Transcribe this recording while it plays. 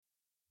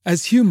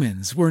As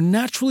humans, we're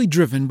naturally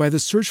driven by the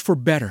search for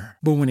better.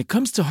 But when it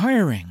comes to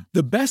hiring,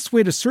 the best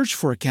way to search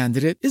for a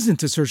candidate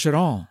isn't to search at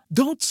all.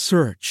 Don't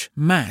search,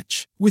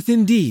 match with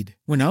Indeed.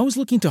 When I was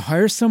looking to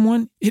hire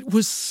someone, it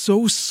was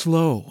so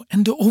slow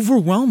and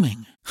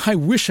overwhelming. I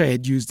wish I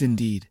had used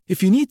Indeed.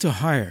 If you need to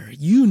hire,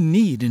 you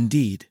need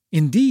Indeed.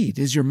 Indeed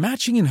is your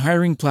matching and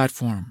hiring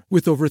platform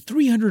with over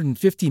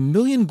 350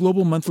 million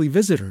global monthly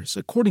visitors,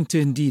 according to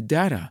Indeed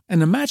data,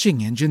 and a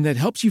matching engine that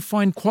helps you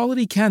find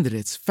quality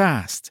candidates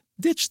fast.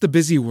 Ditch the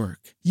busy work.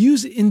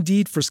 Use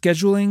Indeed for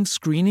scheduling,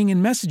 screening,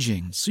 and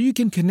messaging so you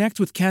can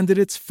connect with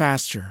candidates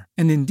faster.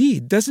 And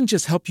Indeed doesn't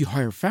just help you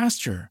hire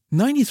faster.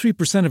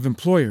 93% of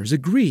employers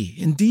agree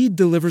Indeed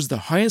delivers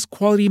the highest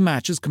quality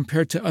matches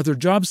compared to other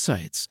job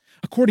sites,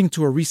 according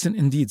to a recent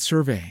Indeed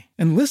survey.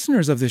 And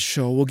listeners of this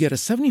show will get a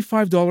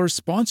 $75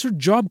 sponsored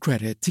job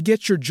credit to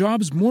get your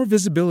jobs more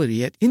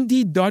visibility at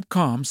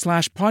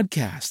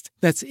Indeed.com/podcast.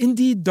 That's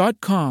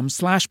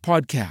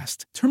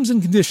Indeed.com/podcast. Terms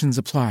and conditions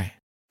apply.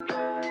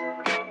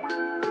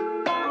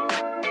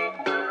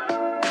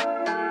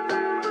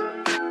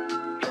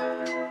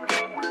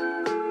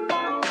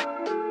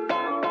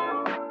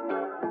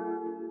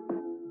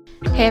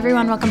 Hey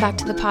everyone, welcome back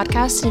to the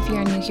podcast. If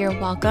you're new here,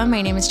 welcome.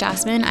 My name is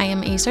Jasmine. I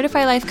am a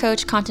certified life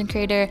coach, content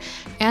creator,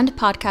 and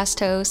podcast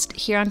host.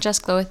 Here on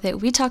Just Glow With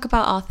It, we talk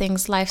about all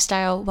things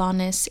lifestyle,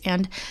 wellness,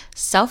 and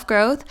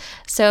self-growth.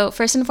 So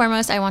first and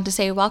foremost, I want to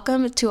say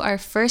welcome to our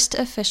first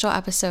official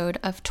episode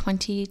of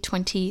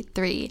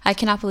 2023. I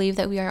cannot believe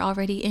that we are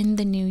already in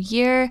the new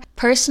year.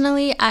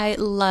 Personally, I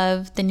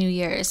love the New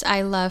Year's.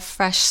 I love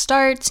fresh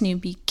starts, new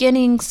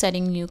beginnings,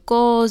 setting new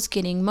goals,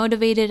 getting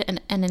motivated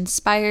and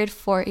inspired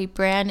for a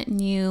brand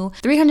new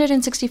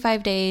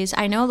 365 days.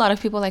 I know a lot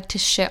of people like to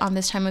shit on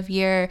this time of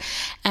year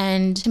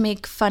and to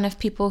make fun of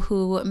people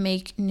who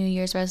make New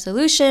Year's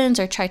resolutions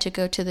or try to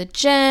go to the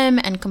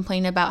gym and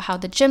complain about how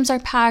the gyms are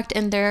packed,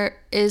 and there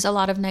is a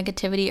lot of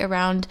negativity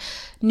around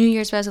New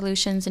Year's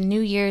resolutions and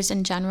New Year's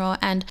in general,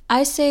 and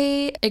I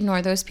say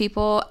ignore those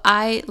people.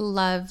 I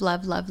love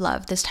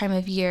this time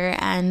of year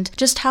and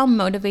just how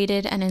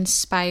motivated and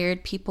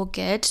inspired people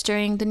get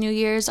during the New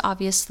Year's.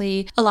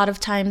 Obviously, a lot of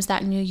times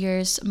that New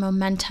Year's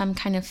momentum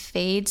kind of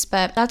fades,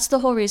 but that's the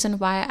whole reason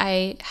why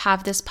I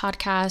have this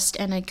podcast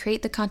and I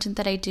create the content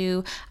that I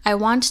do. I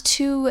want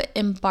to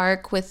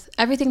embark with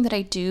everything that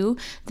I do,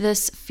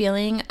 this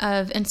feeling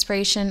of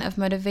inspiration, of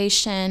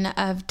motivation,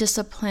 of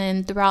discipline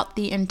throughout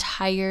the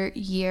entire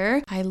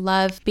year. I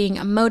love being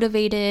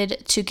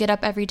motivated to get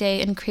up every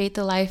day and create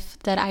the life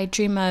that I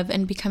dream of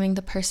and becoming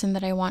the person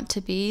that I want to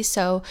be.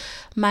 So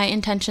my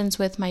intentions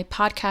with my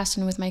podcast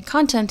and with my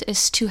content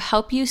is to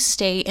help you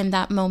stay in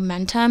that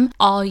momentum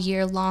all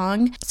year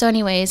long. So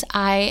anyways,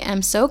 I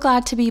am so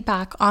glad to be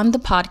back on the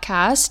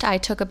podcast. I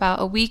took about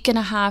a week and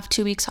a half,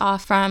 2 weeks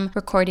off from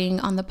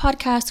recording on the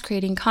podcast,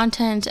 creating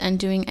content, and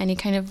doing any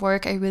kind of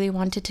work. I really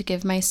wanted to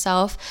give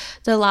myself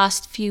the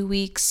last few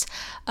weeks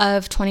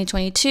of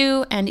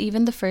 2022 and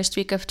even the first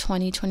week of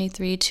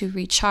 2023 to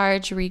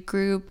recharge,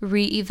 regroup,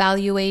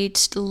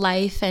 reevaluate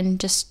life and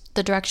just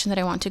the direction that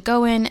I want to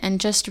go in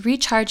and just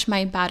recharge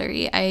my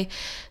battery. I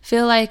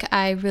feel like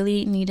I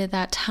really needed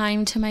that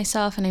time to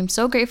myself, and I'm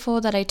so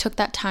grateful that I took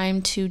that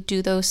time to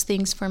do those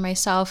things for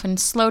myself and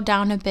slow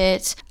down a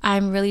bit.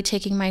 I'm really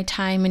taking my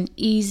time and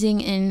easing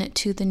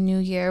into the new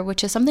year,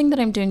 which is something that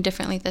I'm doing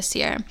differently this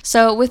year.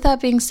 So with that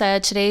being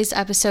said, today's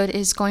episode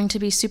is going to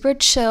be super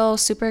chill,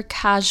 super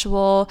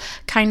casual,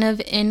 kind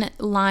of in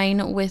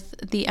line with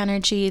the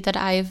energy that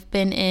I've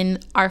been in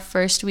our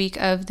first week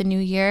of the new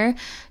year.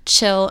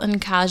 Chill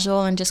and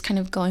casual and just kind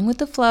of going with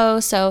the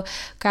flow. So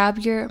grab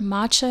your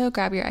matcha,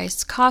 grab your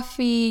iced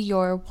coffee,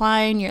 your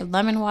wine, your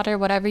lemon water,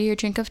 whatever your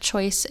drink of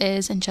choice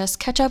is, and just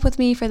catch up with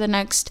me for the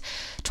next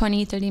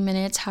 20-30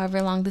 minutes,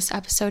 however long this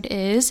episode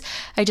is.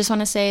 I just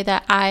want to say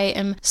that I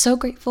am so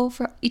grateful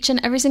for each and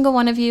every single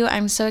one of you.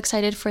 I'm so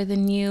excited for the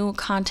new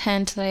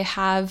content that I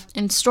have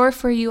in store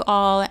for you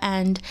all,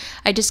 and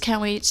I just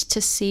can't wait to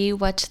see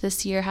what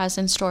this year has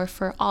in store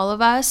for all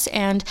of us.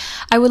 And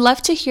I would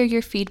love to hear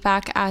your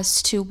feedback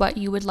as to what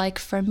you would like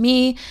from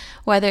me,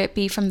 whether it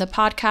be from the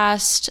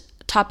podcast,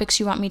 topics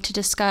you want me to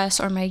discuss,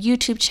 or my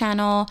YouTube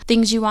channel,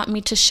 things you want me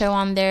to show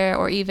on there,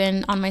 or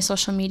even on my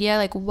social media.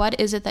 Like,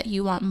 what is it that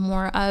you want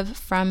more of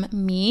from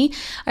me?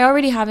 I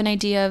already have an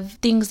idea of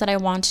things that I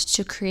want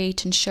to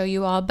create and show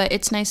you all, but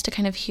it's nice to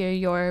kind of hear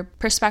your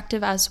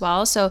perspective as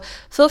well. So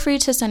feel free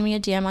to send me a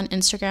DM on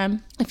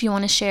Instagram if you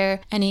want to share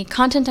any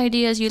content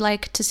ideas you'd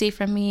like to see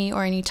from me,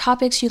 or any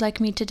topics you'd like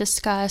me to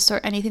discuss, or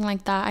anything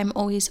like that. I'm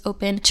always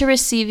open to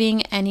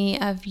receiving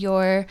any of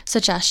your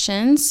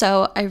suggestions.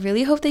 So I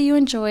really hope that you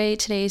enjoy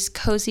today's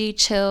cozy,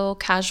 chill,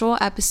 casual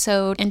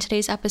episode. In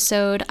today's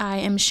episode, I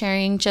am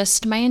sharing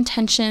just my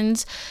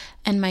intentions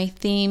and my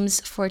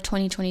themes for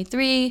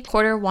 2023,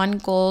 quarter one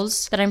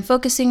goals that I'm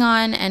focusing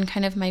on, and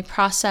kind of my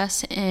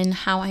process in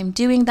how I'm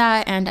doing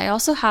that. And I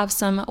also have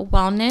some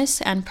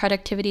wellness and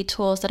productivity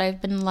tools that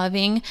I've been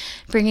loving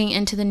bringing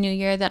into the new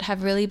year that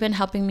have really been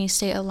helping me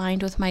stay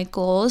aligned with my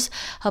goals,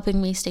 helping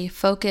me stay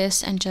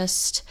focused and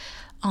just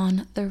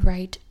on the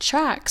right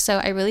track. So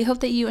I really hope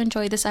that you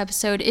enjoyed this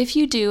episode. If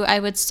you do, I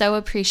would so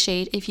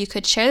appreciate if you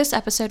could share this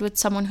episode with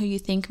someone who you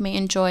think may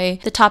enjoy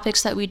the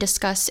topics that we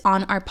discuss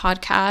on our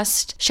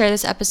podcast. Share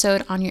this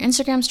episode on your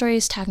Instagram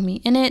stories, tag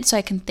me in it so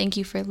I can thank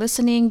you for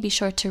listening. Be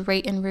sure to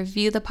rate and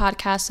review the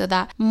podcast so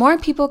that more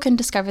people can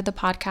discover the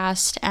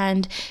podcast.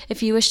 And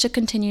if you wish to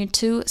continue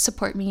to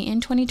support me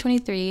in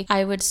 2023,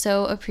 I would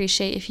so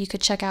appreciate if you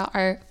could check out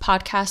our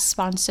podcast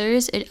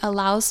sponsors. It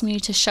allows me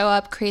to show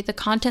up, create the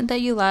content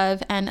that you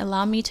love, and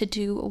allow me to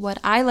do what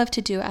I love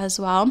to do as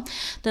well.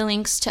 The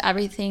links to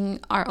everything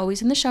are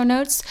always in the show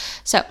notes.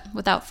 So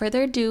without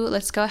further ado,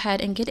 let's go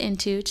ahead and get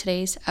into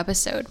today's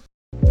episode.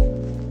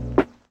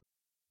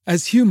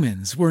 As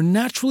humans, we're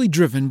naturally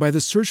driven by the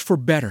search for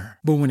better.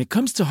 But when it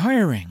comes to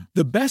hiring,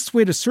 the best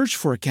way to search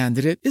for a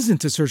candidate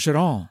isn't to search at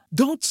all.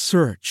 Don't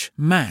search,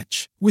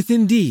 match with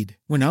Indeed.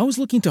 When I was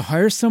looking to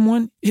hire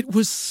someone, it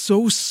was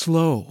so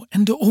slow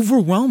and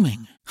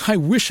overwhelming. I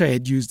wish I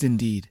had used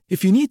Indeed.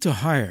 If you need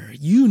to hire,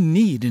 you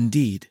need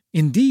Indeed.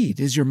 Indeed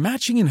is your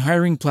matching and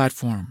hiring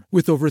platform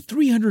with over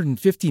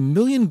 350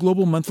 million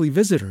global monthly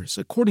visitors,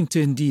 according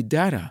to Indeed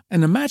data,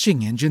 and a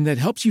matching engine that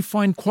helps you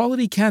find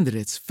quality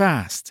candidates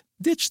fast.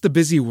 Ditch the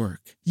busy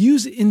work.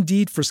 Use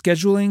Indeed for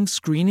scheduling,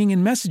 screening,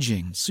 and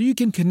messaging so you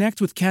can connect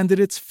with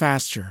candidates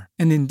faster.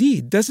 And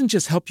Indeed doesn't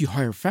just help you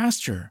hire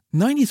faster.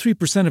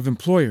 93% of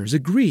employers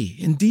agree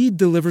Indeed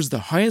delivers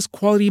the highest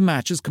quality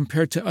matches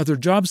compared to other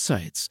job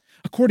sites,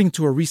 according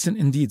to a recent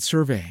Indeed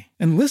survey.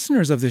 And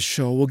listeners of this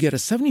show will get a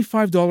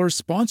 $75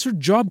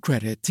 sponsored job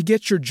credit to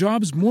get your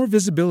jobs more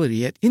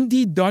visibility at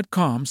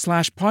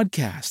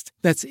Indeed.com/podcast.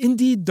 That's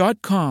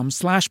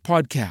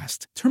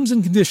Indeed.com/podcast. Terms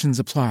and conditions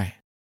apply.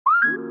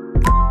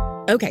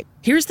 Okay,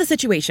 here's the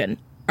situation.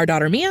 Our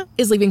daughter Mia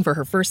is leaving for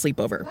her first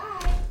sleepover.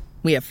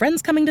 We have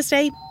friends coming to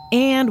stay,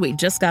 and we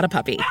just got a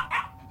puppy.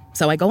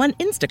 So I go on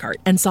Instacart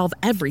and solve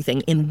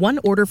everything in one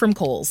order from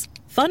Kohl's.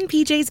 Fun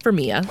PJs for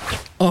Mia.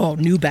 Oh,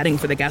 new bedding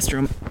for the guest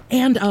room.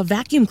 And a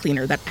vacuum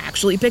cleaner that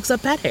actually picks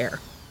up pet hair.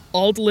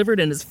 All delivered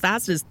in as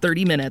fast as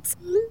 30 minutes.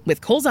 With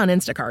Kohl's on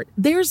Instacart,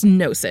 there's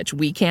no such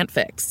we can't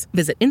fix.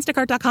 Visit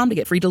instacart.com to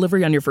get free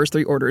delivery on your first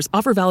 3 orders.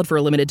 Offer valid for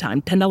a limited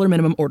time. $10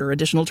 minimum order.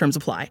 Additional terms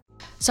apply.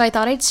 So I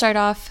thought I'd start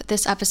off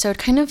this episode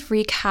kind of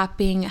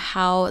recapping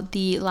how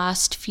the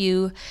last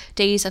few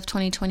days of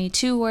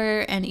 2022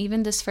 were, and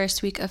even this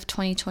first week of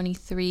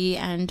 2023,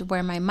 and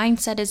where my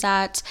mindset is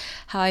at,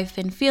 how I've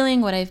been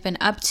feeling, what I've been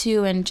up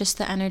to, and just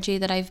the energy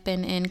that I've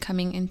been in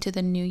coming into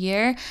the new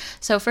year.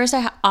 So first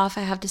I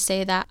have to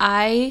say that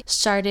I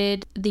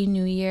started the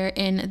new year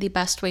in the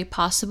best way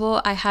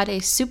possible. I had a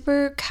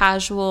super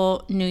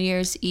casual New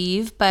Year's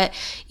Eve, but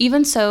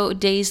even so,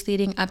 days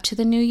leading up to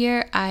the new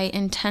year, I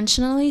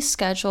intentionally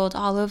scheduled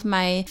all of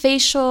my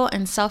facial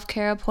and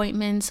self-care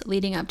appointments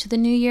leading up to the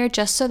new year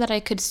just so that I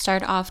could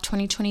start off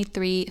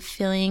 2023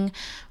 feeling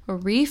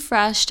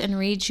refreshed and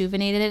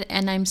rejuvenated,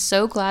 and I'm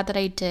so glad that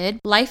I did.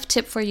 Life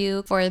tip for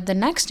you for the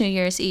next New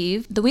Year's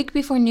Eve: the week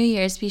before New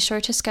Year's, be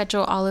sure to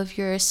schedule all of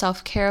your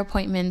self-care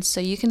appointments so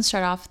you can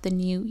start off the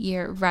new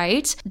year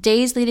right.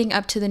 Days leading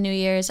up to the New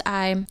Year's,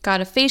 I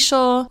got a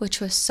facial,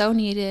 which was so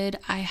needed.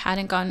 I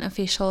hadn't gotten a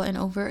facial in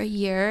over a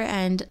year,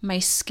 and my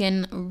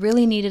skin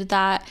really needed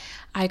that.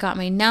 I got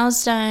my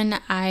nails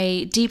done.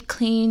 I deep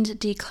cleaned,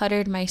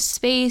 decluttered my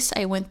space.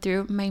 I went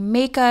through my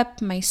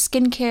makeup, my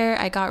skincare.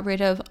 I got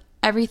rid of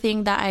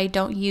everything that I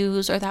don't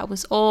use or that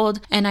was old,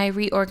 and I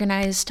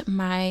reorganized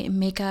my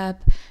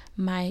makeup,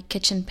 my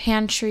kitchen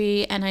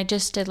pantry, and I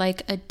just did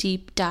like a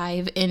deep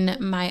dive in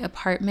my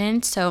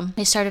apartment. So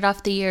I started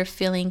off the year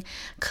feeling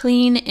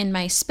clean in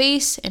my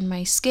space, in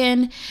my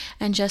skin,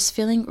 and just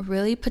feeling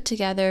really put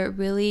together,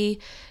 really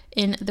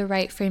in the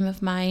right frame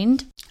of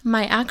mind.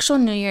 My actual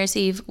New Year's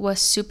Eve was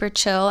super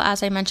chill.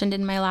 As I mentioned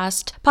in my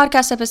last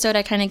podcast episode,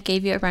 I kind of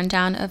gave you a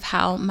rundown of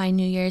how my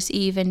New Year's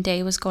Eve and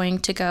day was going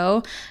to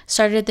go.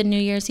 Started the New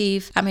Year's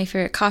Eve at my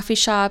favorite coffee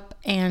shop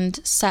and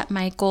set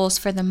my goals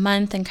for the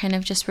month and kind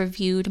of just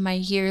reviewed my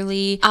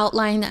yearly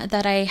outline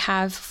that I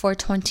have for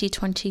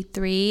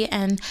 2023.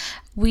 And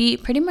we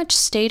pretty much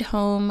stayed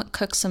home,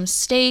 cooked some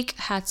steak,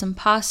 had some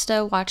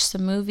pasta, watched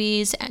some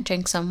movies,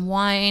 drank some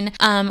wine,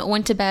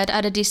 went to bed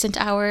at a decent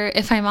hour,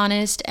 if I'm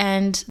honest.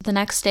 And the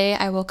next day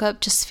I woke up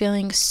just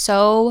feeling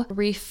so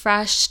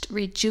refreshed,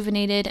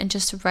 rejuvenated, and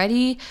just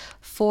ready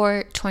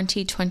for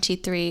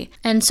 2023.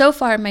 And so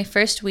far, my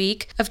first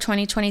week of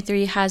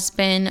 2023 has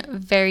been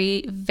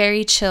very,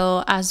 very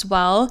chill as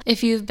well.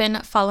 If you've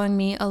been following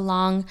me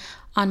along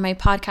on my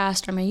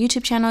podcast or my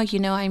YouTube channel, you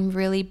know I'm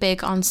really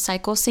big on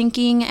cycle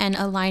syncing and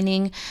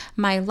aligning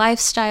my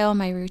lifestyle,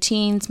 my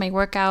routines, my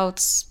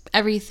workouts,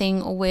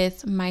 everything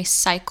with my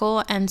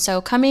cycle. And so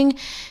coming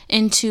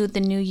into the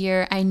new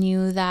year, I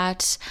knew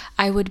that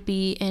I would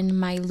be in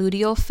my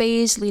luteal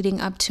phase leading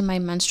up to my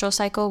menstrual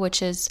cycle,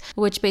 which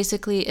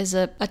basically is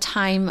a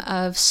time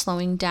of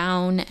slowing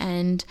down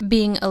and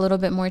being a little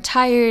bit more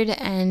tired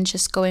and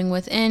just going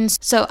within.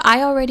 So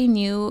I already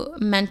knew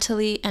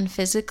mentally and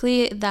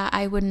physically that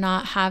I would not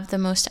not have the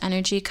most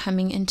energy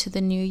coming into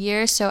the new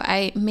year. So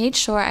I made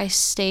sure I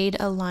stayed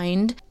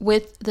aligned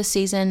with the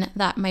season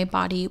that my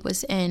body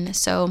was in.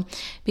 So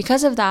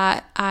because of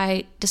that,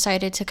 I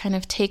decided to kind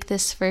of take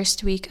this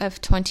first week of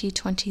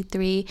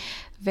 2023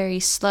 very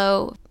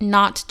slow,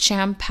 not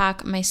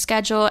jam-pack my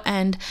schedule,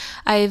 and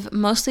I've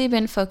mostly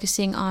been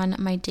focusing on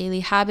my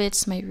daily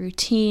habits, my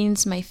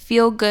routines, my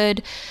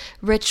feel-good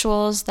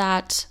rituals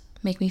that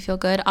make me feel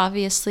good,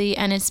 obviously,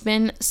 and it's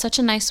been such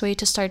a nice way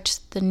to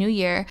start the new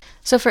year.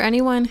 So for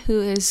anyone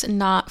who is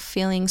not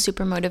feeling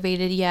super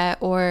motivated yet,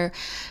 or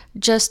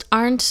just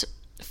aren't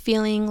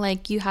feeling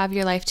like you have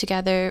your life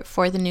together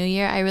for the new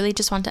year, I really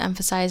just want to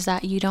emphasize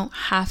that you don't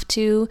have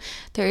to.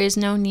 There is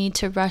no need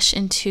to rush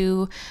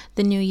into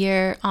the new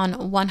year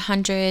on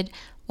 100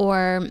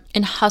 or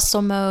in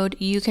hustle mode.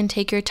 You can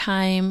take your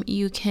time.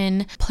 You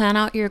can plan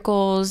out your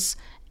goals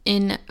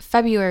in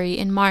February,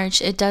 in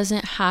March. It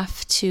doesn't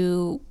have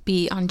to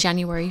be on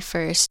January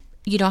 1st.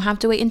 You don't have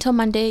to wait until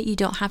Monday. You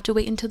don't have to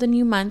wait until the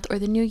new month or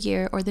the new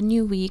year or the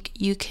new week.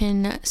 You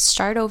can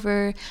start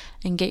over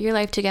and get your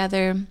life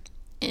together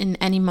in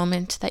any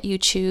moment that you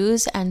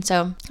choose. And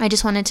so I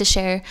just wanted to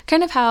share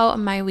kind of how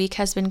my week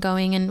has been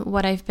going and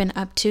what I've been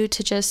up to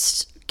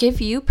just give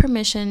you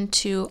permission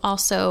to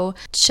also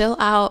chill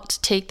out,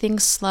 take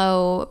things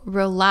slow,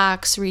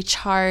 relax,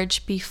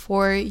 recharge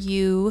before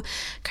you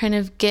kind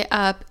of get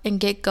up and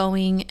get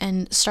going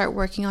and start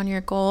working on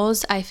your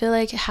goals. I feel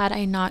like had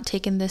I not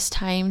taken this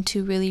time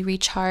to really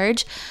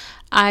recharge,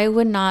 I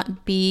would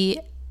not be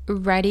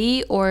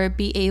ready or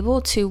be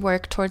able to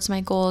work towards my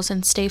goals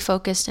and stay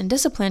focused and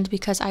disciplined,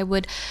 because I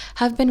would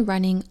have been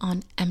running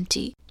on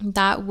empty.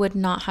 That would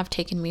not have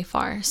taken me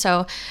far.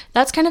 So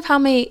that's kind of how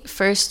my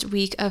first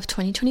week of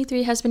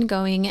 2023 has been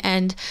going.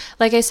 And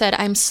like I said,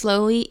 I'm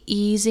slowly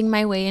easing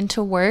my way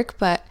into work,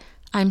 but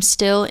I'm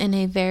still in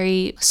a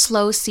very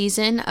slow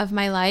season of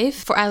my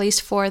life, for at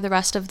least for the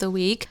rest of the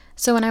week.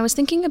 So when I was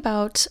thinking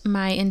about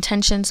my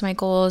intentions, my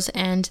goals,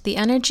 and the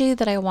energy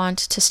that I want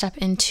to step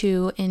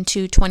into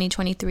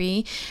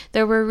 2023,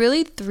 there were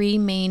really three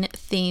main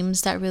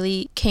themes that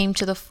really came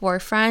to the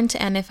forefront.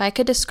 And if I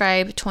could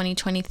describe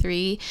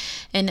 2023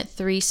 in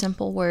three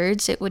simple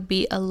words, it would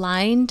be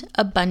aligned,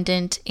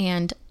 abundant,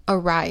 and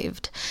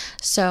arrived.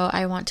 So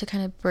I want to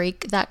kind of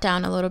break that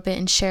down a little bit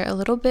and share a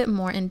little bit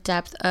more in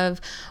depth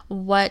of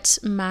what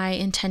my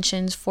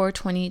intentions for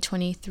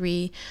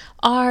 2023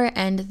 are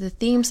and the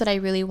themes that I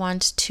really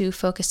want to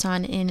focus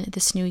on in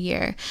this new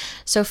year.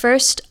 So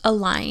first,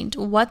 aligned.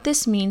 What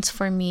this means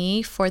for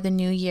me for the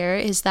new year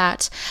is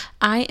that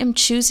I am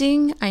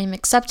choosing, I am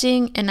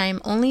accepting, and I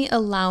am only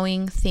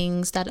allowing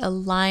things that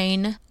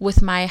align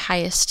with my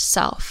highest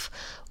self,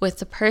 with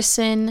the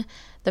person,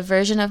 the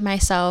version of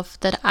myself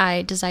that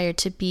I desire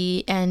to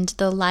be, and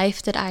the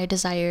life that I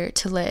desire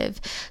to live.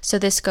 So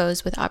this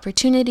goes with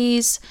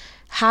opportunities,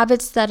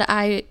 habits that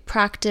I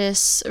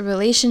practice,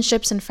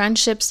 relationships and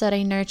friendships that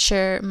I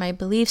nurture, my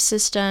belief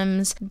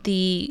systems,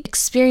 the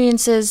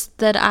experiences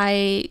that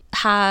I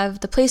have,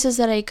 the places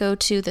that I go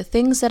to, the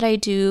things that I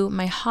do,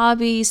 my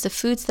hobbies, the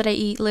foods that I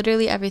eat,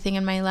 literally everything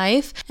in my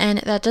life. And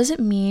that doesn't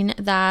mean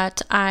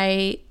that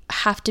I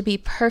have to be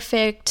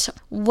perfect.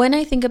 When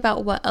I think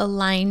about what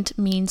aligned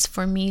means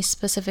for me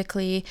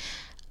specifically,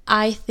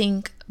 I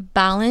think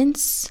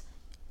balance,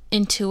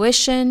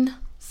 intuition,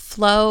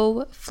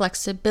 flow,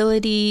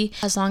 flexibility,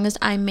 as long as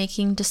I'm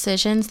making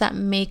decisions that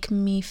make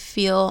me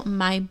feel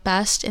my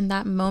best in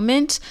that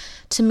moment.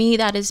 To me,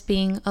 that is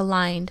being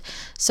aligned.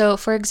 So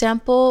for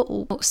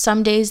example,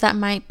 some days that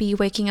might be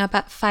waking up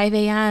at 5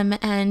 a.m.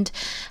 and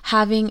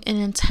having an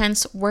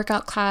intense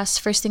workout class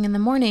first thing in the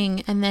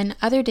morning. And then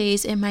other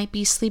days it might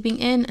be sleeping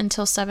in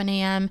until 7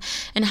 a.m.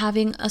 and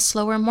having a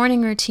slower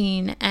morning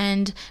routine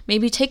and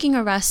maybe taking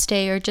a rest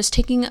day or just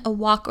taking a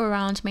walk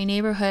around my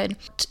neighborhood.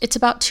 It's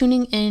about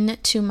tuning in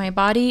to my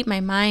body, my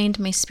mind,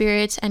 my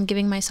spirit, and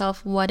giving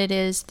myself what it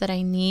is that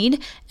I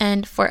need.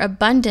 And for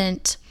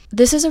abundant,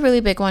 this is a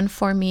really big one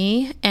for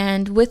me.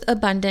 And with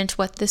abundant,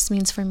 what this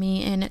means for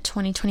me in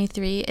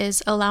 2023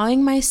 is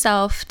allowing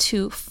myself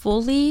to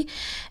fully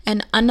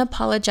and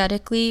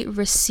unapologetically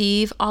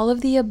receive all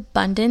of the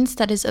abundance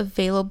that is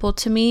available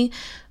to me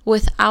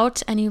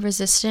without any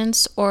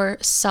resistance or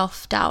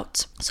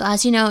self-doubt. So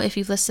as you know, if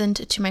you've listened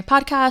to my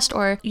podcast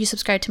or you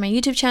subscribe to my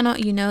YouTube channel,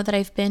 you know that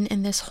I've been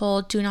in this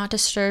whole do not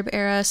disturb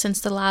era since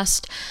the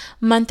last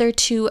month or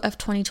two of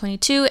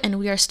 2022, and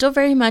we are still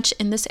very much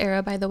in this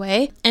era, by the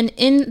way. And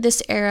in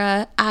this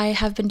era, I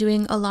have been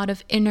doing a lot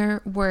of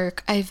inner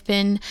work. I've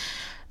been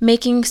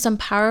making some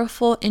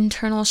powerful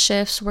internal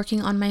shifts,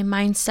 working on my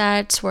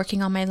mindset,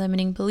 working on my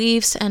limiting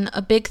beliefs. And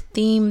a big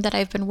theme that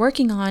I've been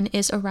working on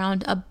is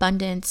around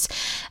abundance.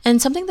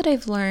 And something that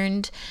I've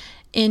learned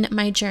in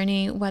my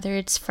journey, whether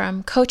it's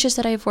from coaches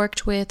that I've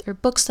worked with or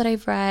books that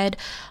I've read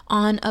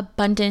on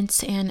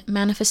abundance and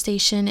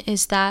manifestation,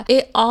 is that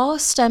it all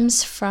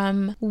stems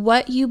from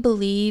what you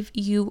believe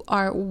you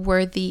are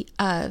worthy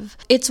of.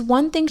 It's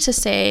one thing to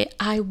say,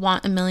 I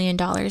want $1 million,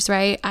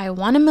 right? I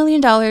want $1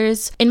 million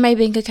in my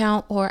bank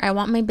account, or I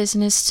want my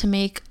business to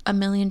make $1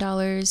 million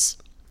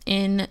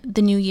in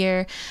the new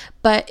year,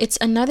 but it's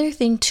another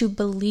thing to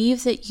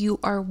believe that you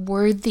are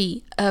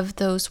worthy of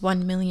those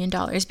 $1 million,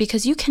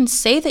 because you can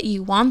say that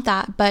you want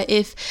that, but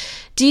if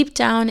deep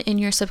down in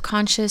your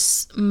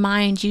subconscious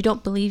mind you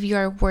don't believe you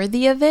are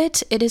worthy of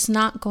it, it is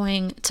not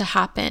going to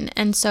happen.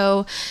 And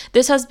so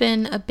this has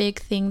been a big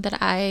thing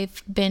that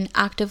I've been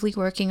actively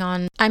working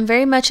on. I'm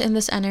very much in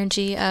this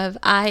energy of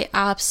I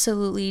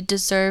absolutely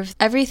deserve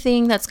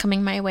everything that's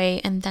coming my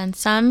way and then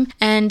some.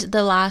 And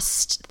the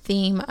last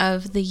theme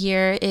of the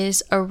year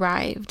is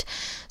arrived.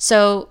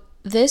 So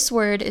this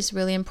word is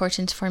really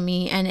important for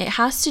me, and it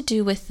has to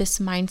do with this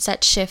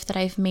mindset shift that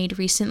I've made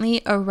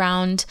recently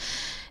around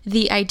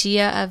the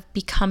idea of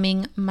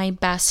becoming my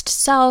best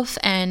self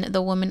and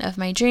the woman of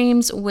my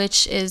dreams,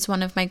 which is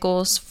one of my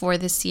goals for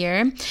this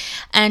year.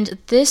 And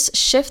this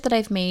shift that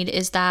I've made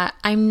is that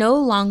I'm no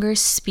longer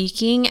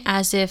speaking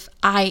as if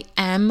I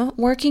am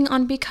working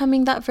on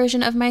becoming that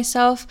version of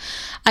myself.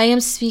 I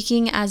am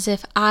speaking as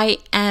if I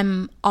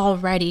am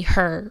already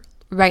her.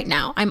 Right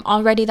now, I'm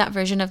already that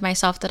version of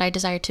myself that I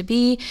desire to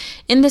be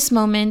in this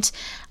moment.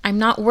 I'm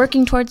not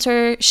working towards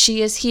her.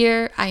 She is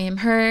here. I am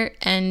her,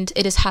 and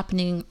it is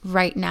happening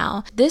right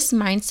now. This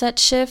mindset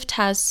shift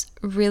has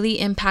really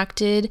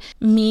impacted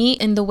me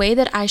in the way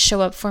that I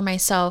show up for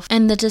myself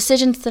and the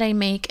decisions that I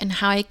make and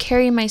how I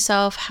carry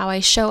myself, how I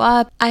show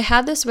up. I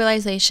had this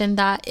realization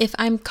that if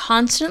I'm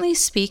constantly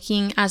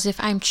speaking as if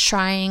I'm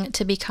trying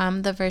to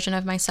become the version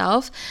of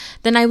myself,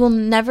 then I will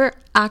never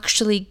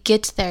actually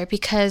get there,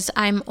 because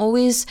I'm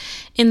always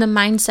in the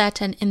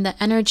mindset and in the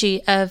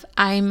energy of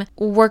I'm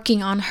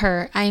working on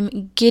her.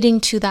 I'm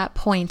getting to that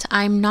point.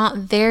 I'm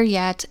not there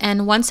yet.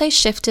 And once I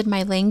shifted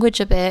my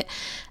language a bit,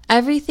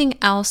 everything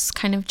else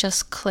kind of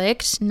just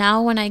clicked.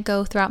 Now when I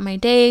go throughout my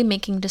day,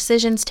 making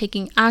decisions,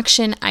 taking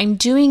action, I'm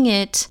doing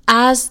it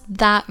as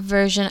that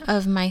version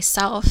of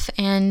myself.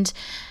 And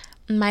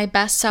my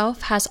best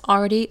self has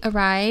already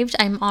arrived.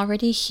 I'm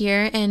already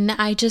here, and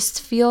I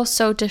just feel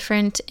so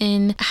different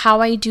in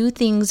how I do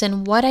things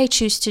and what I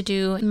choose to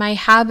do, my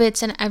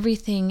habits and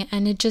everything.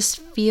 And it just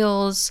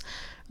feels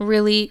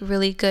really,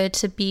 really good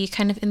to be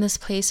kind of in this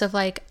place of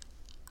like,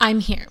 I'm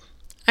here.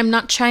 I'm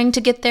not trying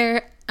to get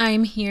there.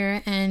 I'm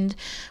here, and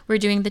we're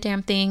doing the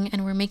damn thing,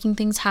 and we're making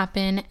things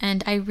happen.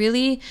 And I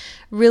really,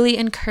 really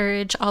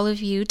encourage all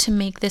of you to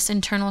make this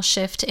internal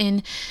shift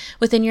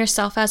within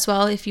yourself as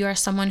well. If you are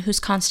someone who's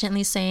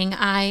constantly saying,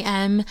 I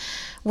am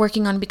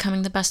working on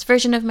becoming the best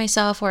version of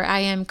myself, or I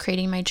am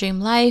creating my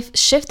dream life,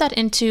 shift that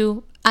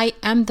into I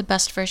am the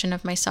best version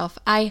of myself.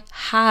 I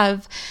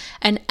have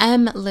and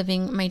am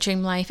living my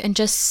dream life, and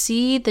just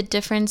see the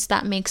difference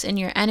that makes in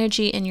your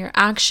energy, in your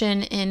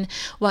action, in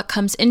what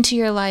comes into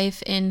your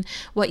life, in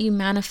what you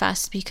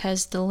manifest,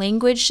 because the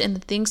language and the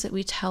things that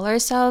we tell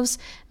ourselves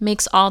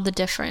makes all the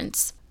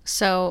difference.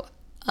 So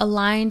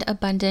aligned,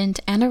 abundant,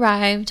 and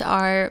arrived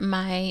are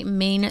my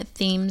main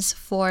themes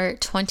for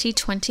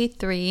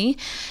 2023.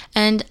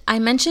 And I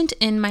mentioned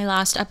in my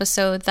last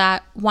episode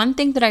that one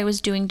thing that I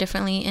was doing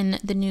differently in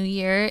the new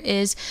year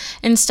is,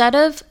 instead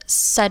of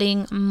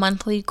setting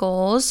monthly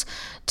goals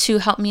to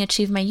help me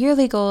achieve my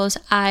yearly goals,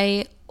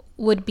 I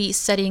would be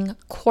setting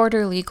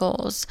quarterly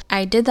goals.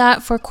 I did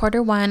that for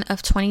quarter one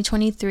of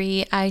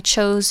 2023. I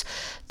chose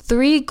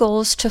 3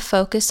 goals to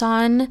focus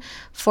on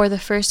for the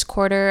first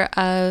quarter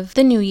of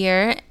the new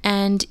year,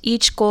 and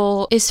each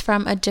goal is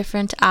from a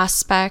different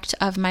aspect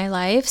of my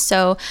life.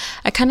 So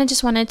I kind of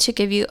just wanted to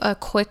give you a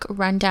quick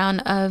rundown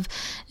of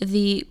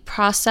the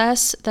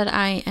process that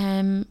I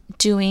am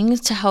doing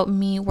to help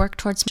me work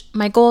towards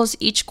my goals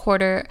each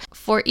quarter.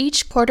 For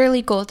each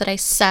quarterly goal that I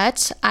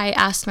set, I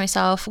asked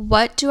myself,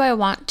 what do I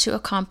want to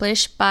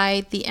accomplish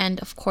by the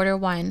end of quarter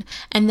one?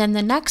 And then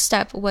the next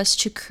step was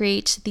to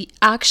create the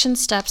action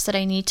steps that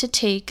I need to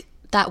take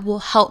that will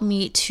help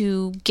me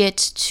to get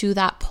to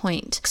that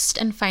point. Next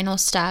and final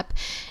step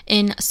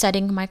in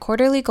setting my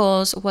quarterly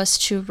goals was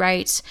to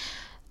write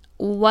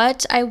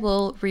what I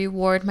will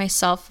reward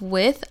myself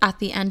with at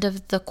the end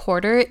of the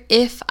quarter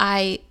if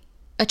I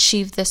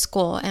achieve this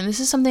goal. And this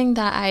is something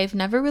that I've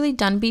never really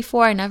done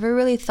before. I never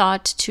really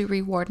thought to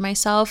reward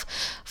myself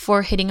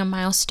for hitting a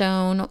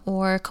milestone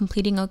or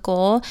completing a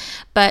goal,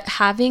 but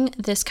having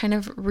this kind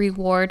of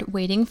reward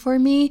waiting for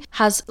me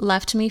has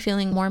left me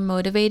feeling more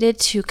motivated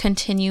to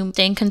continue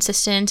staying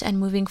consistent and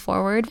moving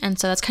forward. And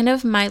so that's kind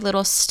of my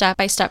little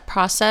step-by-step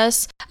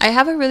process. I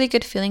have a really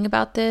good feeling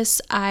about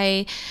this.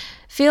 I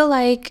feel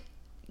like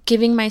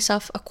giving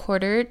myself a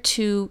quarter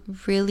to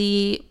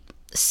really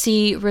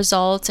see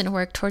results and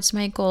work towards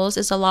my goals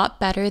is a lot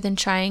better than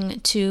trying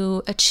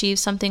to achieve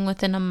something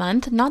within a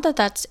month. Not that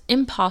that's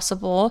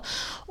impossible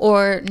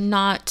or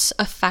not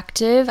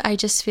effective. I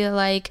just feel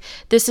like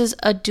this is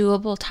a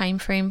doable time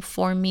frame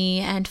for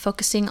me, and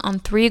focusing on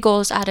 3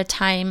 goals at a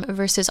time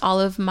versus all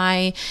of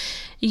my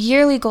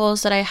yearly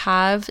goals that I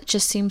have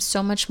just seems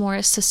so much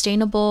more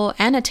sustainable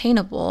and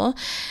attainable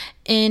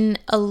in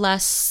a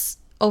less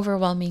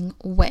overwhelming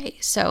way.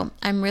 So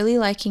I'm really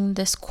liking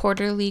this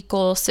quarterly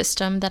goal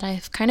system that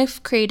I've kind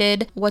of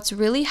created. What's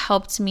really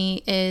helped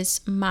me is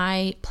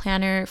my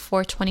planner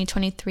for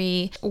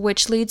 2023,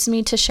 which leads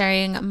me to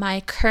sharing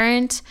my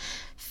current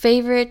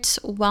favorite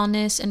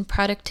wellness and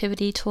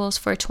productivity tools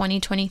for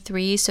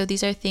 2023. So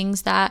these are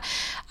things that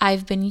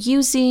I've been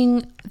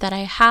using, that I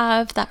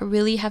have, that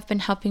really have been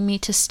helping me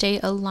to stay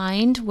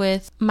aligned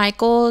with my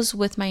goals,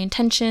 with my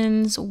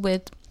intentions,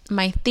 with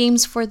my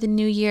themes for the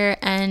new year.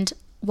 And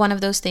one of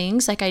those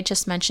things, like I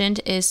just mentioned,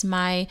 is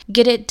my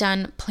Get It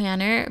Done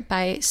planner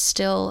by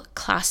Still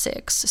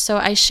Classics. So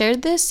I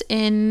shared this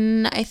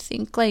in, I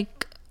think,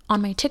 like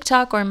on my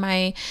TikTok or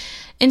my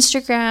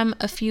Instagram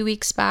a few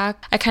weeks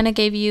back. I kind of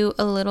gave you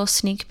a little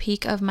sneak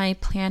peek of my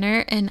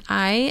planner, and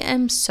I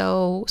am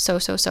so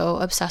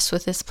obsessed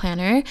with this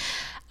planner.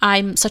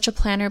 I'm such a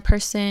planner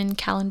person,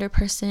 calendar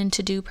person,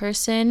 to-do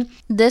person.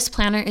 This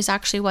planner is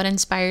actually what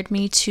inspired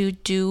me to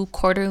do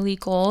quarterly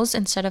goals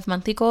instead of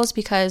monthly goals,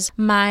 because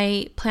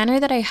my planner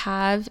that I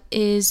have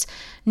is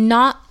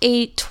not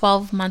a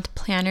 12-month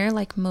planner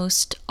like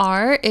most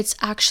are. It's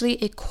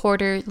actually a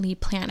quarterly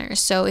planner.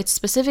 So it's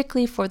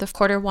specifically for the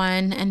quarter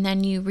one, and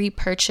then you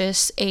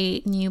repurchase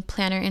a new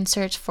planner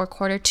insert for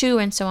quarter two,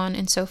 and so on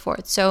and so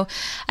forth. So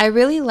I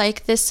really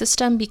like this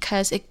system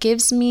because it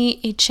gives me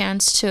a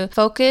chance to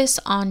focus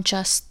on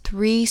just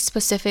 3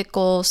 specific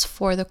goals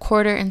for the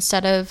quarter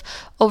instead of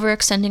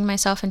overextending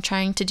myself and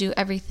trying to do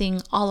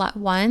everything all at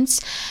once.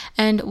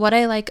 And what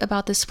I like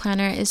about this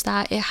planner is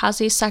that it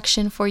has a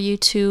section for you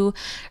to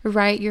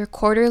write your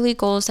quarterly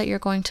goals that you're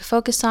going to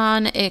focus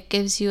on. It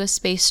gives you a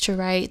space to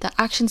write the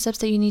action steps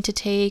that you need to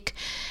take,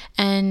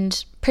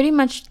 and pretty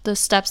much the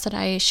steps that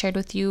I shared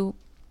with you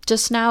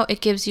just now.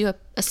 It gives you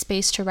a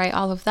space to write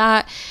all of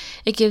that.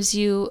 It gives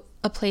you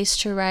a place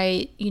to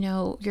write,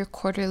 your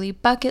quarterly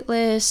bucket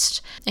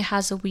list. It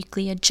has a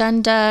weekly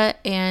agenda,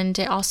 and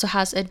it also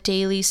has a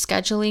daily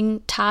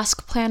scheduling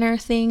task planner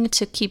thing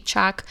to keep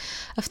track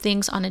of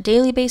things on a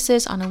daily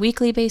basis, on a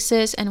weekly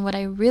basis. And what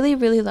I really,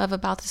 really love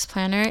about this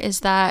planner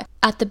is that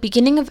at the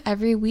beginning of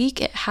every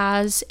week, it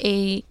has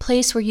a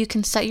place where you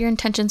can set your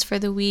intentions for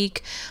the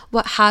week,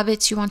 what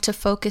habits you want to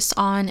focus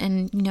on,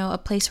 and, a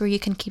place where you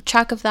can keep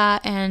track of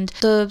that, and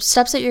the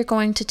steps that you're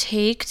going to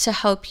take to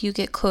help you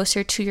get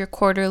closer to your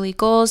quarterly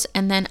goals.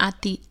 And then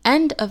at the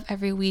end of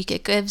every week,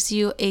 it gives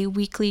you a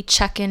weekly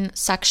check-in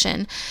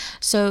section.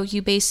 So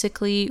you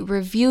basically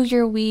review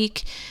your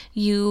week,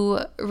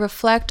 you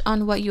reflect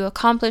on what you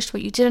accomplished,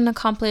 what you didn't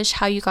accomplish,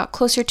 how you got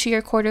closer to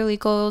your quarterly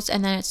goals,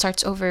 and then it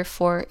starts over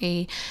for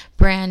a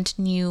brand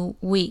new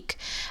week.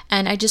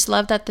 And I just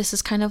love that this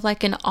is kind of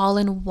like an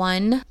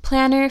all-in-one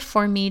planner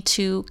for me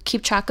to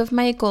keep track of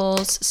my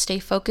goals, stay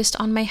focused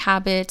on my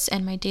habits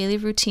and my daily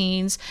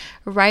routines,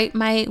 write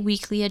my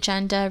weekly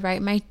agenda,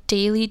 write my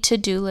daily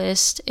to-do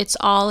list. It's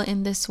all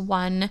in this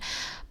one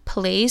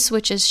place,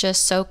 which is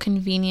just so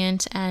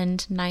convenient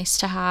and nice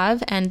to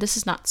have. And this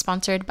is not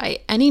sponsored by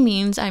any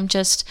means. I'm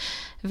just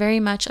very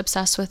much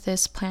obsessed with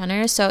this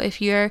planner. So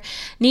if you're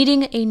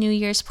needing a New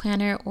Year's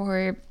planner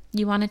or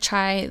you want to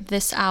try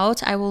this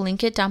out, I will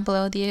link it down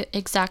below, the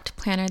exact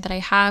planner that I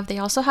have. They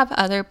also have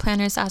other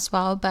planners as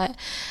well, but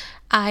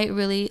I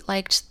really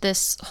liked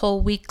this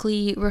whole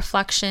weekly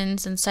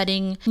reflections and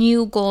setting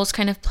new goals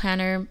kind of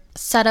planner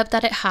setup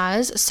that it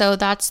has. So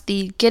that's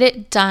the Get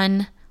It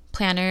Done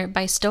planner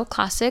by Still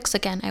Classics.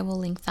 Again, I will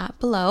link that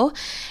below.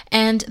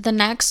 And the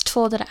next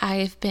tool that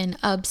I've been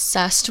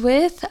obsessed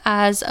with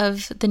as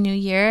of the new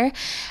year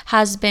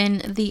has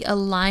been the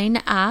Align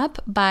app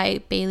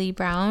by Bailey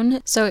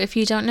Brown. So if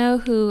you don't know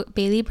who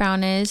Bailey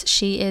Brown is,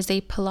 she is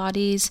a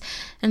Pilates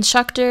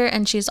instructor,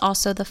 and she's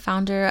also the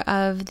founder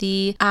of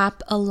the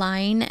app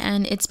Align,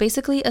 and it's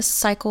basically a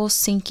cycle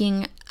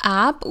syncing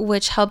app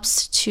which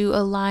helps to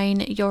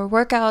align your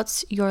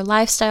workouts, your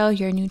lifestyle,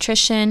 your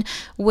nutrition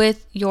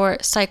with your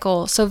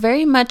cycle. So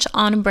very much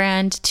on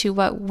brand to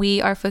what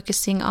we are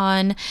focusing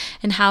on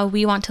and how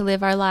we want to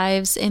live our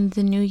lives in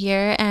the new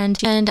year. And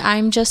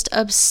I'm just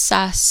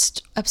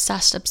obsessed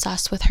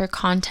with her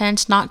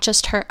content, not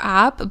just her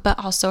app,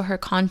 but also her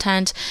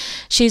content.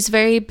 She's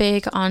very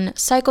big on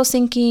cycle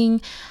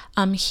syncing,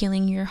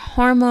 healing your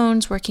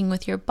hormones, working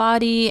with your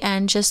body,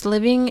 and just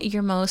living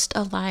your most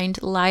aligned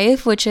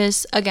life, which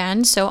is,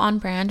 again, so on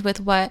brand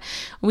with what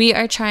we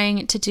are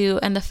trying to do.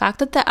 And the fact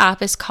that the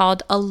app is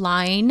called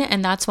Align,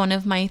 and that's one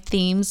of my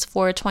themes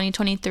for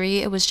 2023,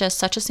 it was just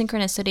such a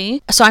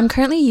synchronicity. So I'm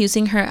currently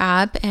using her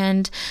app,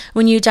 and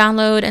when you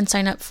download and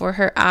sign up for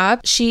her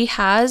app, she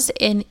has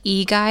an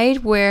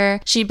e-guide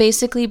where she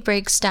basically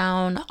breaks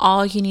down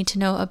all you need to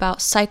know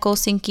about cycle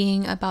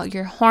syncing, about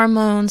your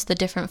hormones, the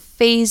different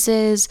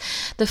phases,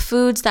 the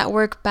foods that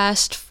work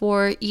best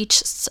for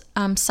each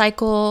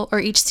cycle or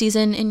each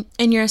season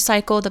in your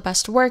cycle, the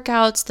best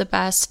workouts, the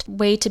best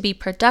way to be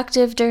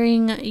productive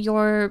during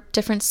your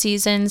different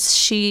seasons.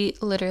 She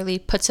literally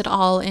puts it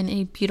all in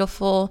a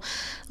beautiful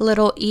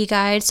little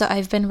e-guide. So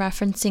I've been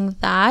referencing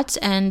that.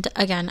 And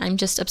again, I'm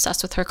just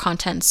obsessed with her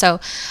content. So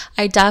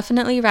I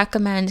definitely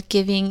recommend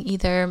giving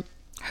either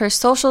her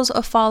socials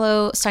a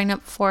follow, sign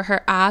up for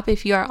her app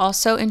if you are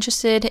also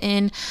interested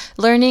in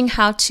learning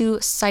how to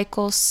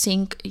cycle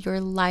sync your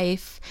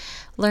life,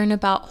 learn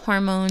about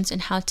hormones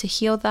and how to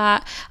heal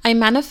that. I'm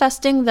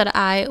manifesting that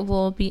I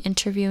will be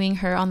interviewing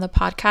her on the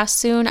podcast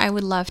soon. I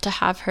would love to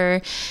have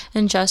her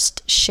and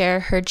just share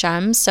her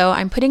gems. So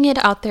I'm putting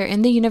it out there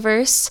in the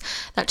universe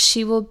that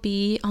she will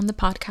be on the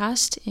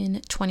podcast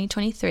in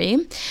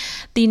 2023.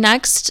 The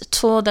next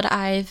tool that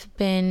I've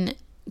been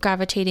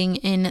gravitating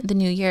in the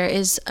new year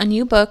is a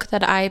new book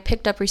that I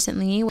picked up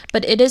recently,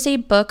 but it is a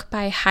book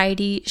by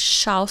Heidi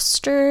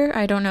Schauster.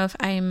 I don't know if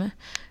I'm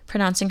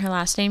pronouncing her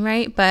last name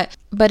right, but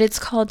it's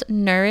called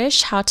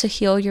Nourish: How to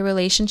Heal Your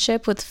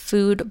Relationship with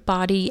Food,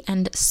 Body,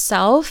 and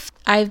Self.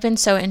 I've been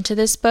so into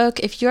this book.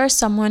 If you are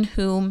someone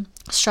who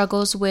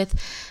struggles with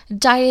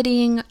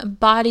dieting,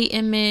 body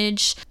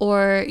image,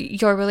 or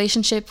your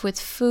relationship with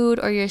food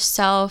or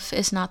yourself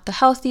is not the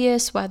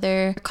healthiest,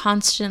 whether you're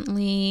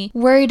constantly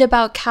worried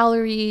about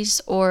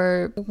calories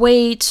or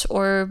weight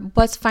or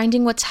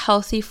finding what's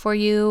healthy for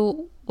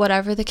you,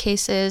 whatever the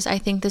case is, I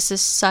think this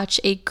is such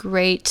a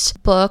great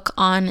book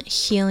on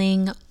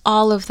healing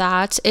all of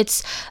that.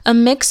 It's a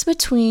mix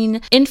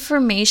between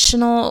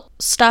informational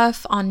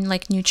stuff on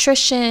like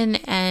nutrition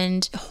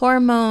and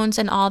hormones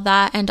and all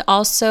that, and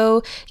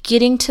also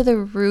getting to the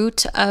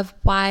root of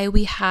why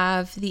we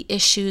have the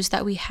issues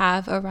that we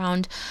have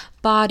around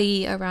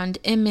body, around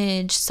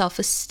image,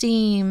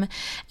 self-esteem,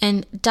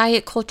 and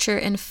diet culture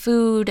and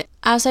food.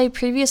 As I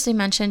previously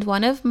mentioned,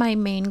 one of my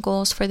main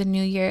goals for the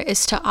new year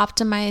is to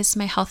optimize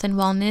my health and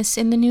wellness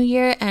in the new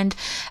year and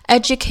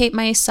educate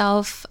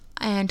myself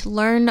and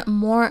learn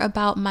more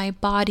about my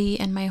body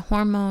and my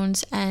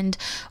hormones and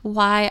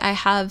why I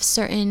have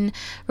certain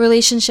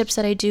relationships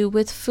that I do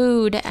with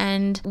food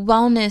and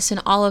wellness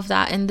and all of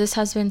that. And this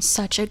has been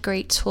such a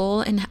great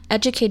tool in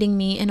educating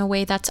me in a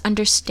way that's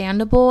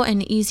understandable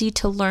and easy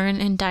to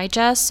learn and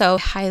digest. So I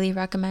highly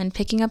recommend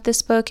picking up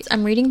this book.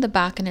 I'm reading the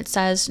back and it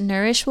says,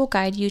 Nourish will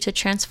guide you to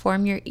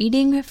transform your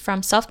eating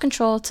from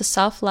self-control to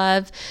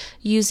self-love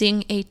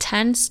using a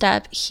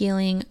 10-step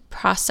healing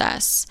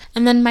process.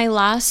 And then my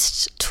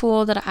last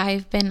tool that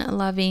I've been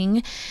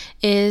loving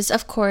is,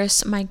 of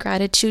course, my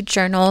gratitude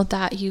journal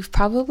that you've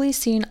probably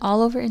seen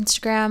all over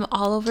Instagram,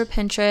 all over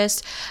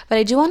Pinterest. But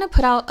I do want to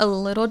put out a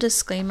little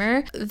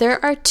disclaimer.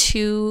 There are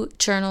two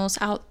journals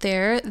out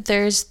there.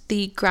 There's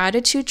the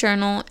gratitude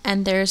journal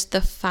and there's the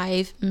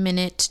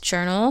 5-minute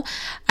journal.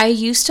 I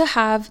used to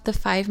have the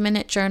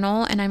 5-minute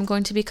journal, and I'm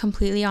going to be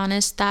completely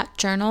honest, that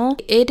journal,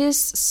 it is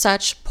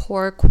such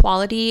poor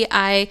quality.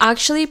 I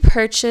actually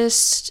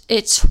purchased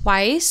it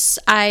twice.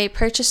 I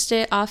purchased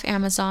it off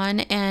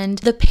Amazon and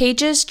the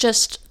pages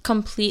just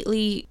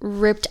completely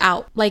ripped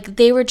out. Like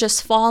they were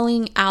just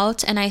falling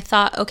out, and I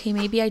thought, okay,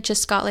 maybe I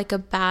just got like a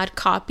bad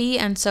copy,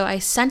 and so I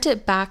sent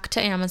it back to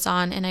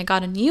Amazon and I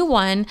got a new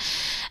one,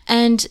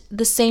 and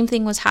the same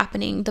thing was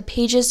happening. The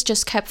pages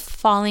just kept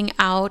falling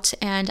out,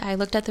 and I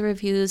looked at the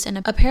reviews, and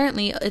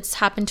apparently it's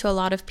happened to a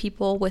lot of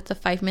people with the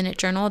 5-minute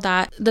journal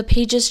that the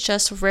pages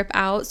just rip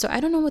out. So I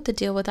don't know what the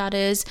deal with that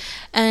is,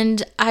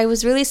 and I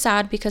was really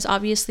sad because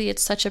obviously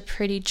it's such a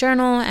pretty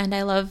journal and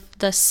I love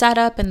the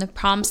setup and the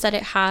prompts that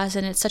it has,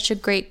 and it's such a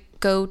great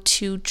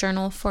go-to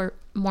journal for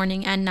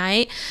morning and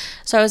night.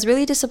 So I was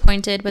really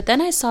disappointed, but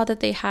then I saw that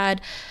they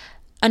had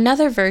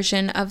another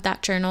version of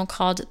that journal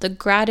called the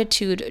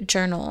gratitude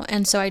journal,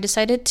 and so I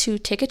decided to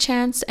take a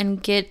chance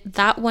and get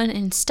that one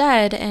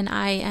instead, and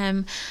I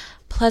am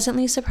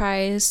pleasantly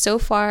surprised. So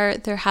far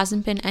there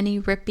hasn't been any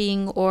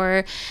ripping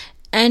or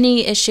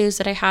any issues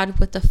that I had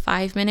with the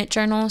 5-minute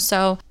journal.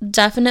 So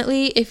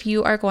definitely, if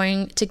you are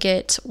going to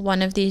get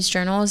one of these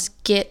journals,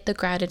 get the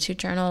gratitude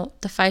journal.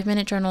 The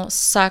 5-minute journal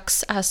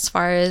sucks as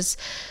far as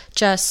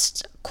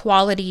just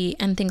quality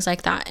and things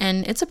like that,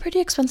 and it's a pretty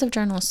expensive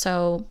journal.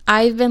 So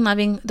I've been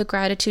loving the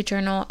gratitude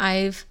journal.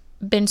 I've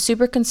been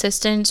super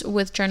consistent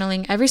with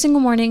journaling every single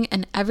morning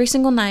and every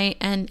single night,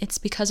 and it's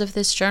because of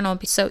this journal.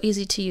 It's so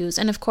easy to use.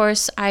 And of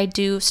course, I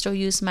do still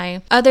use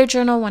my other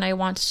journal when I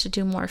want to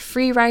do more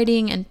free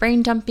writing and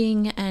brain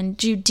dumping and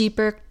do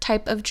deeper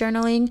type of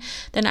journaling.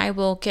 Then I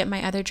will get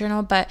my other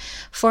journal, but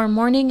for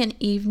morning and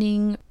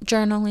evening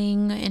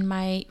journaling in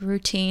my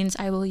routines,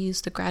 I will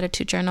use the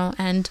gratitude journal,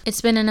 and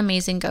it's been an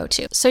amazing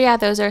go-to. So yeah,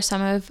 those are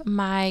some of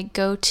my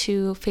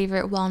go-to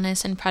favorite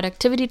wellness and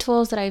productivity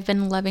tools that I've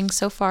been loving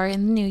so far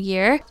in the new year.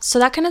 So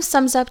that kind of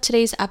sums up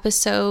today's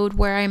episode,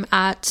 where I'm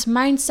at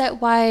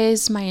mindset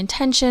wise, my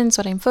intentions,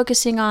 what I'm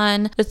focusing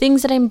on, the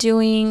things that I'm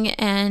doing,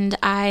 and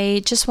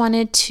I just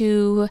wanted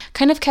to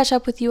kind of catch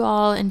up with you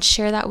all and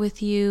share that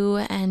with you,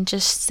 and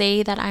just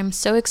say that I'm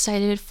so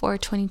excited for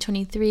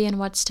 2023 and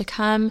what's to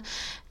come,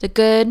 the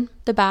good,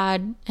 the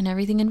bad, and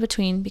everything in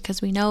between,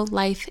 because we know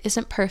life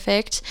isn't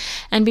perfect.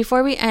 And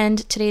before we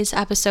end today's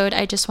episode,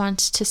 I just want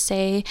to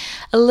say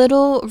a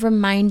little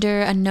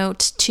reminder, a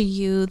note to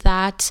you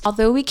that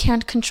although we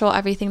can't control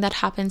everything that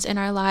happens in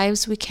our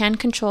lives, we can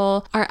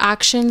control our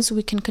actions,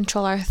 we can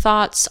control our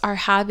thoughts, our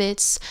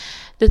habits,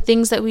 the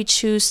things that we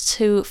choose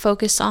to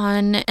focus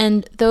on,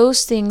 and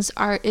those things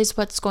is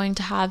what's going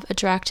to have a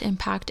direct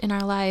impact in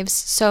our lives.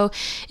 So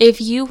if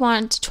you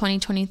want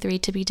 2023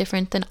 to be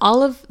different than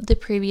all of the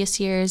previous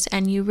years,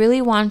 and you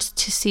really want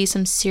to see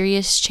some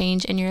serious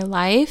change in your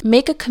life,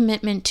 make a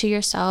commitment to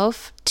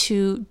yourself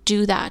to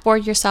do that for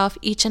yourself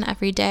each and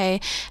every day,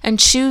 and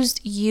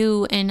choose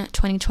you in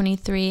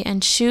 2023,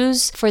 and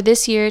choose for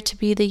this year to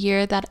be the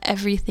year that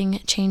everything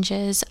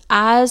changes.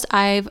 As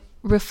I've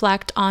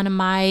reflect on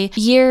my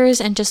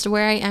years and just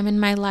where I am in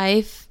my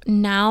life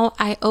now,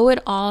 I owe it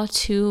all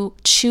to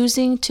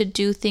choosing to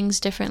do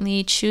things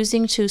differently,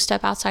 choosing to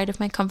step outside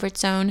of my comfort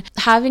zone,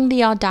 having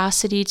the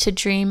audacity to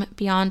dream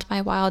beyond my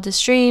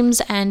wildest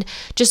dreams, and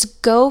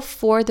just go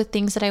for the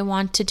things that I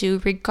want to do,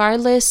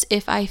 regardless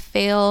if I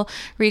fail,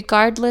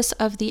 regardless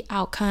of the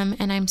outcome.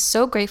 And I'm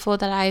so grateful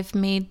that I've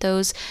made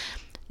those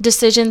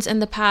decisions in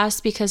the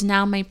past, because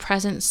now my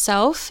present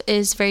self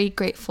is very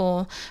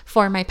grateful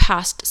for my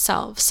past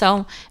self.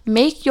 So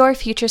make your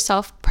future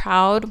self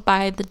proud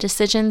by the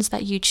decisions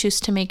that you choose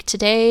to make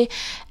today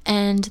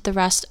and the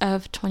rest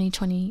of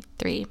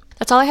 2023.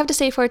 That's all I have to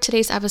say for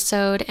today's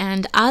episode.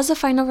 And as a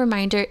final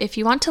reminder, if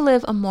you want to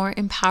live a more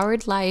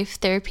empowered life,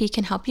 therapy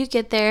can help you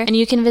get there. And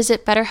you can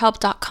visit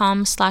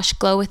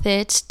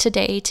betterhelp.com/glowwithit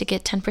today to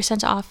get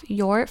 10% off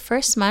your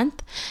first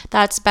month.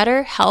 That's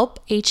BetterHelp,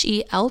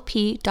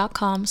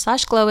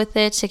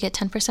 HELP.com/glowwithit to get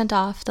 10%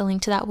 off. The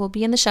link to that will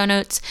be in the show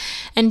notes.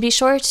 And be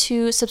sure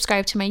to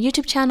subscribe to my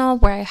YouTube channel,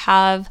 where I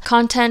have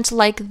content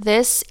like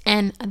this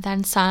and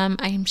then some.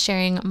 I am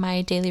sharing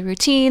my daily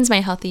routines,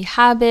 my healthy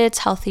habits,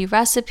 healthy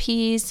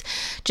recipes,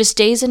 just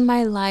days in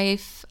my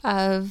life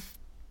of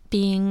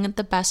being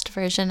the best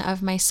version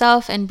of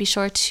myself. And be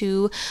sure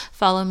to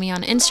follow me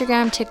on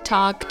Instagram,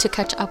 TikTok to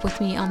catch up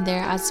with me on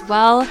there as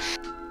well.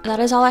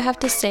 That is all I have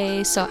to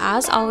say. So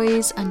as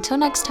always, until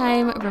next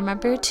time,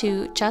 remember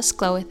to just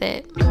glow with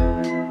it.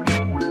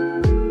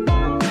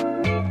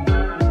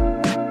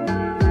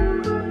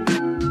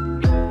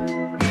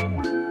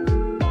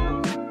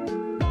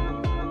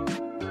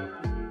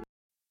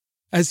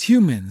 As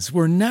humans,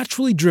 we're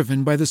naturally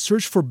driven by the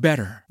search for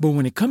better. But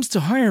when it comes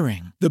to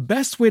hiring, the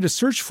best way to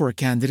search for a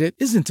candidate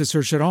isn't to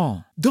search at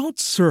all. Don't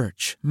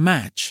search,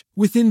 match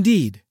with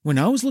Indeed. When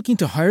I was looking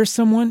to hire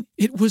someone,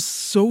 it was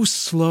so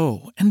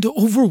slow and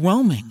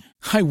overwhelming.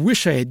 I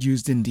wish I had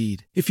used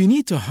Indeed. If you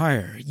need to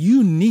hire,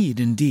 you need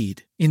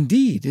Indeed.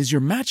 Indeed is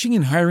your matching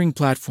and hiring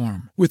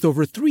platform, with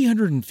over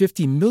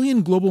 350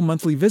 million global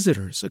monthly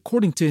visitors,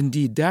 according to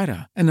Indeed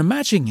data, and a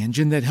matching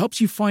engine that helps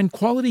you find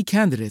quality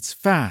candidates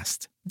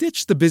fast.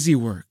 Ditch the busy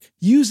work.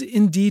 Use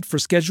Indeed for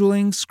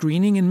scheduling,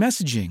 screening, and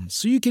messaging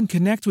so you can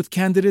connect with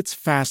candidates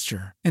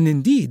faster. And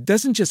Indeed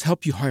doesn't just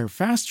help you hire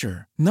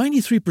faster.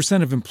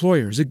 93% of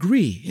employers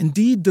agree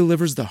Indeed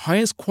delivers the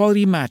highest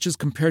quality matches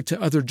compared to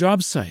other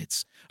job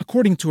sites,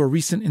 according to a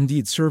recent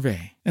Indeed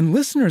survey. And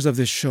listeners of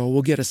this show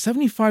will get a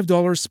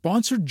 $75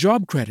 sponsored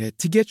job credit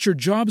to get your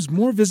jobs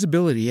more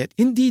visibility at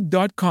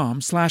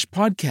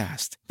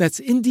Indeed.com/podcast. That's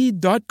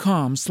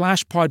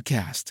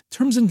Indeed.com/podcast.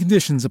 Terms and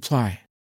conditions apply.